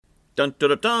Dun dun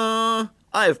dun dun!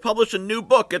 I have published a new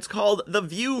book. It's called The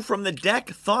View from the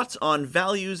Deck, Thoughts on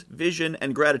Values, Vision,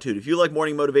 and Gratitude. If you like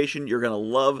morning motivation, you're going to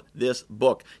love this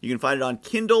book. You can find it on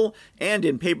Kindle and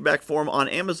in paperback form on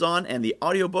Amazon, and the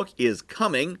audiobook is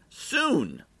coming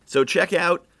soon. So check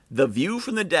out The View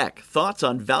from the Deck, Thoughts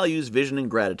on Values, Vision, and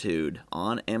Gratitude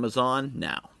on Amazon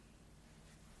now.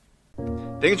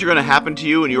 Things are going to happen to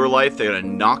you in your life. They're going to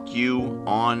knock you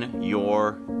on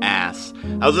your ass.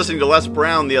 I was listening to Les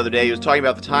Brown the other day. He was talking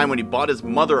about the time when he bought his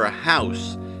mother a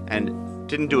house and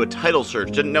didn't do a title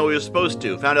search, didn't know he was supposed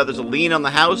to. Found out there's a lien on the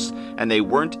house, and they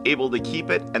weren't able to keep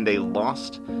it, and they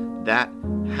lost that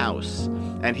house.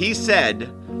 And he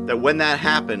said that when that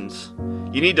happens,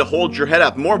 you need to hold your head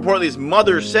up. More importantly, his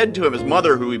mother said to him, his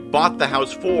mother, who he bought the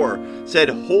house for, said,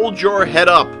 hold your head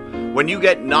up. When you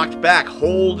get knocked back,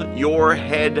 hold your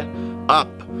head up.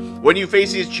 When you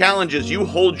face these challenges, you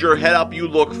hold your head up, you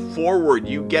look forward,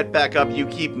 you get back up, you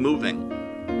keep moving.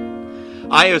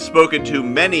 I have spoken to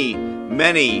many,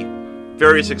 many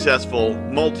very successful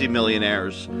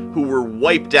multimillionaires who were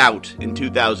wiped out in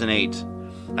 2008.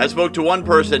 I spoke to one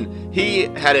person. He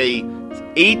had a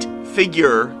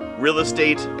 8-figure real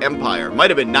estate empire. Might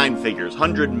have been 9 figures,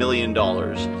 $100 million.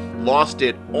 Lost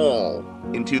it all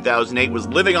in 2008, was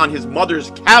living on his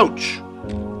mother's couch.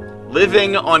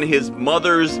 Living on his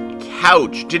mother's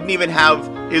couch. Didn't even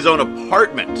have his own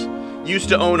apartment. Used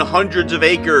to own hundreds of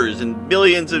acres and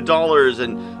millions of dollars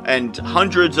and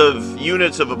hundreds of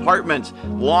units of apartments.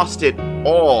 Lost it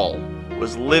all.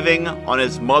 Was living on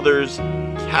his mother's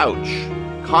couch.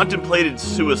 Contemplated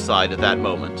suicide at that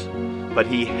moment. But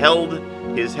he held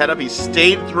his head up. He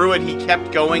stayed through it. He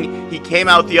kept going. He came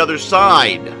out the other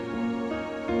side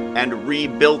and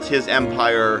rebuilt his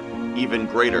empire even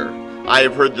greater. I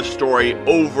have heard the story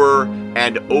over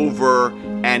and over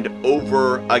and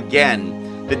over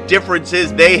again. The difference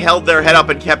is they held their head up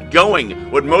and kept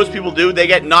going. What most people do, they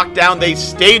get knocked down, they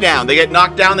stay down. They get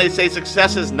knocked down, they say,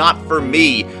 success is not for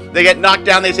me. They get knocked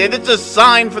down, they say, that's a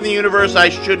sign from the universe, I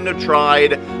shouldn't have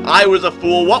tried. I was a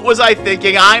fool. What was I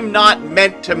thinking? I'm not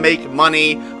meant to make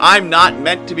money. I'm not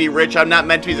meant to be rich. I'm not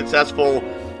meant to be successful.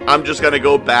 I'm just going to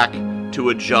go back to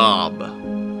a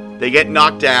job. They get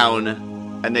knocked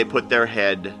down and they put their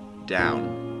head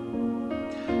down.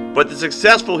 But the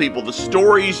successful people, the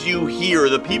stories you hear,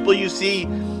 the people you see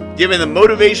giving the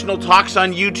motivational talks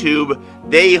on YouTube,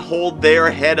 they hold their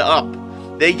head up.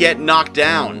 They get knocked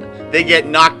down. They get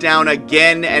knocked down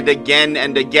again and again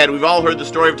and again. We've all heard the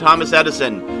story of Thomas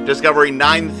Edison discovering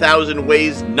 9,000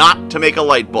 ways not to make a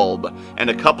light bulb and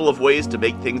a couple of ways to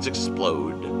make things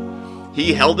explode.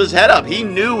 He held his head up. He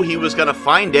knew he was going to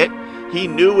find it. He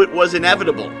knew it was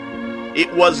inevitable.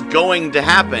 It was going to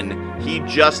happen. He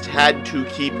just had to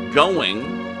keep going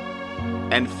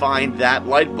and find that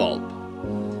light bulb.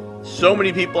 So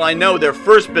many people I know, their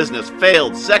first business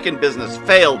failed, second business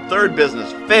failed, third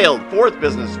business failed, fourth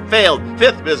business failed,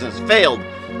 fifth business failed,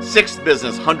 sixth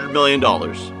business, $100 million.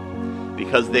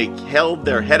 Because they held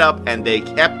their head up and they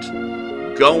kept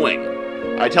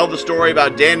going. I tell the story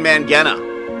about Dan Mangena,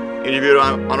 interviewed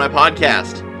on my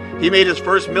podcast. He made his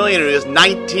first million when he was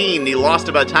 19. He lost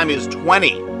it by the time he was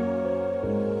 20.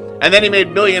 And then he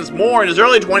made millions more in his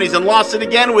early 20s and lost it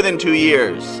again within 2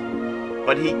 years.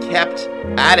 But he kept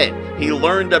at it. He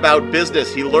learned about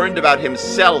business. He learned about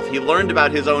himself. He learned about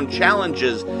his own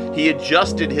challenges. He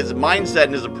adjusted his mindset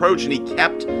and his approach, and he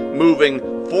kept moving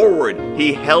forward.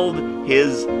 He held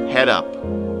his head up.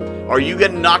 Are you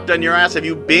getting knocked on your ass? Have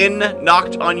you been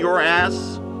knocked on your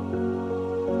ass?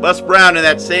 Les Brown, in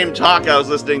that same talk I was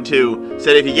listening to,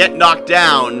 said if you get knocked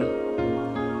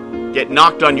down, get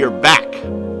knocked on your back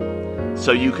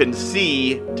so you can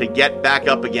see to get back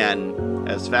up again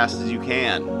as fast as you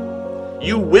can.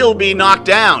 You will be knocked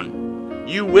down.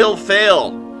 You will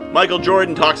fail. Michael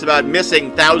Jordan talks about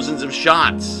missing thousands of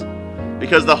shots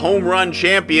because the home run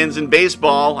champions in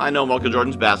baseball, I know Michael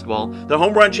Jordan's basketball, the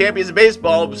home run champions in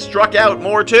baseball struck out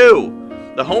more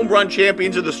too. The home run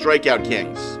champions are the strikeout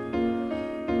kings.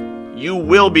 You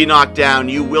will be knocked down,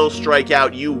 you will strike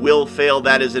out, you will fail,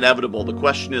 that is inevitable. The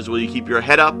question is, will you keep your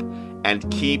head up and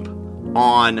keep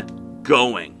on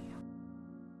going?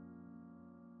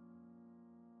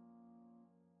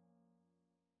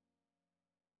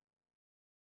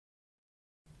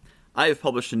 I have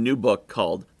published a new book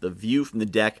called The View from the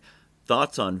Deck,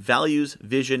 Thoughts on Values,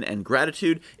 Vision, and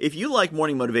Gratitude. If you like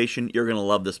morning motivation, you're going to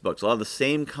love this book. It's a lot of the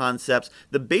same concepts.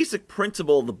 The basic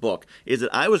principle of the book is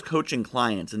that I was coaching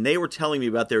clients, and they were telling me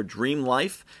about their dream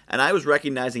life, and I was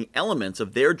recognizing elements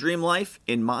of their dream life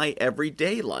in my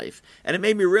everyday life. And it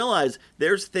made me realize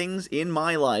there's things in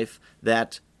my life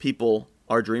that people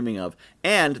are dreaming of.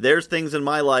 And there's things in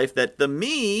my life that the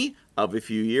me of a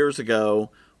few years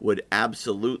ago would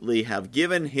absolutely have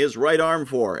given his right arm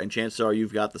for, and chances are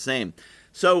you've got the same.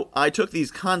 So I took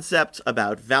these concepts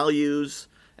about values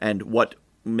and what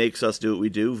makes us do what we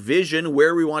do, vision,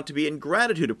 where we want to be, and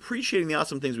gratitude, appreciating the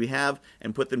awesome things we have,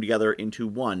 and put them together into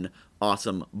one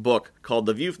awesome book called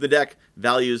The View from the Deck,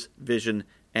 Values, Vision,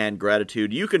 and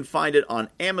Gratitude. You can find it on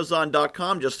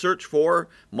Amazon.com. Just search for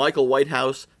Michael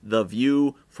Whitehouse, The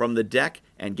View from the Deck,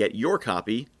 and get your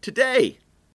copy today.